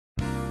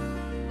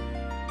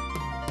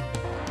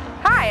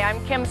Hi,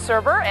 I'm Kim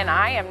Surber, and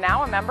I am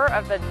now a member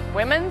of the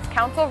Women's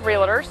Council of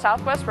Realtors,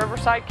 Southwest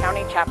Riverside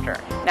County Chapter.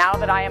 Now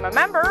that I am a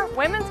member,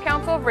 Women's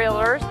Council of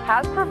Realtors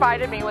has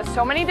provided me with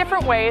so many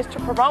different ways to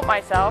promote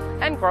myself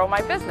and grow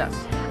my business.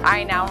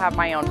 I now have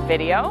my own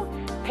video,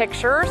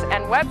 pictures,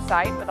 and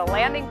website with a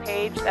landing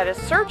page that is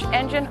search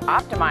engine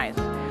optimized,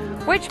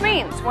 which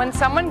means when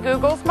someone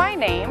Googles my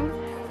name,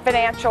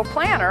 financial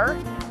planner,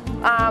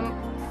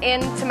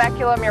 in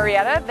Temecula,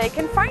 Murrieta, they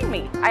can find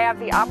me. I have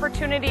the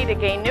opportunity to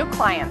gain new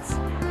clients.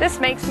 This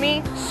makes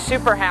me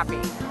super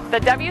happy. The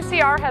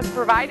WCR has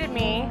provided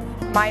me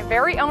my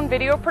very own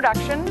video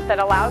production that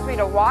allows me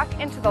to walk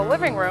into the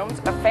living rooms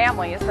of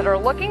families that are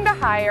looking to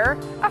hire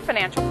a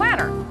financial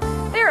planner.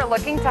 They are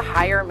looking to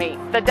hire me.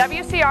 The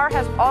WCR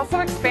has also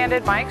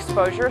expanded my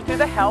exposure through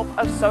the help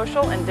of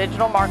social and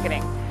digital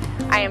marketing.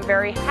 I am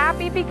very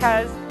happy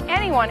because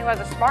anyone who has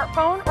a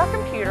smartphone or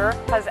computer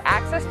has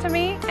access to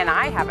me, and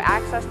I have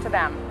access to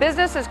them.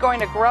 Business is going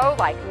to grow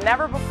like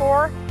never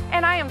before,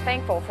 and I am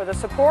thankful for the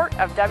support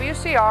of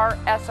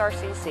WCR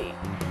SRCC.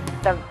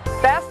 The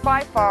best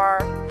by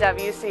far,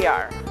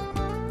 WCR.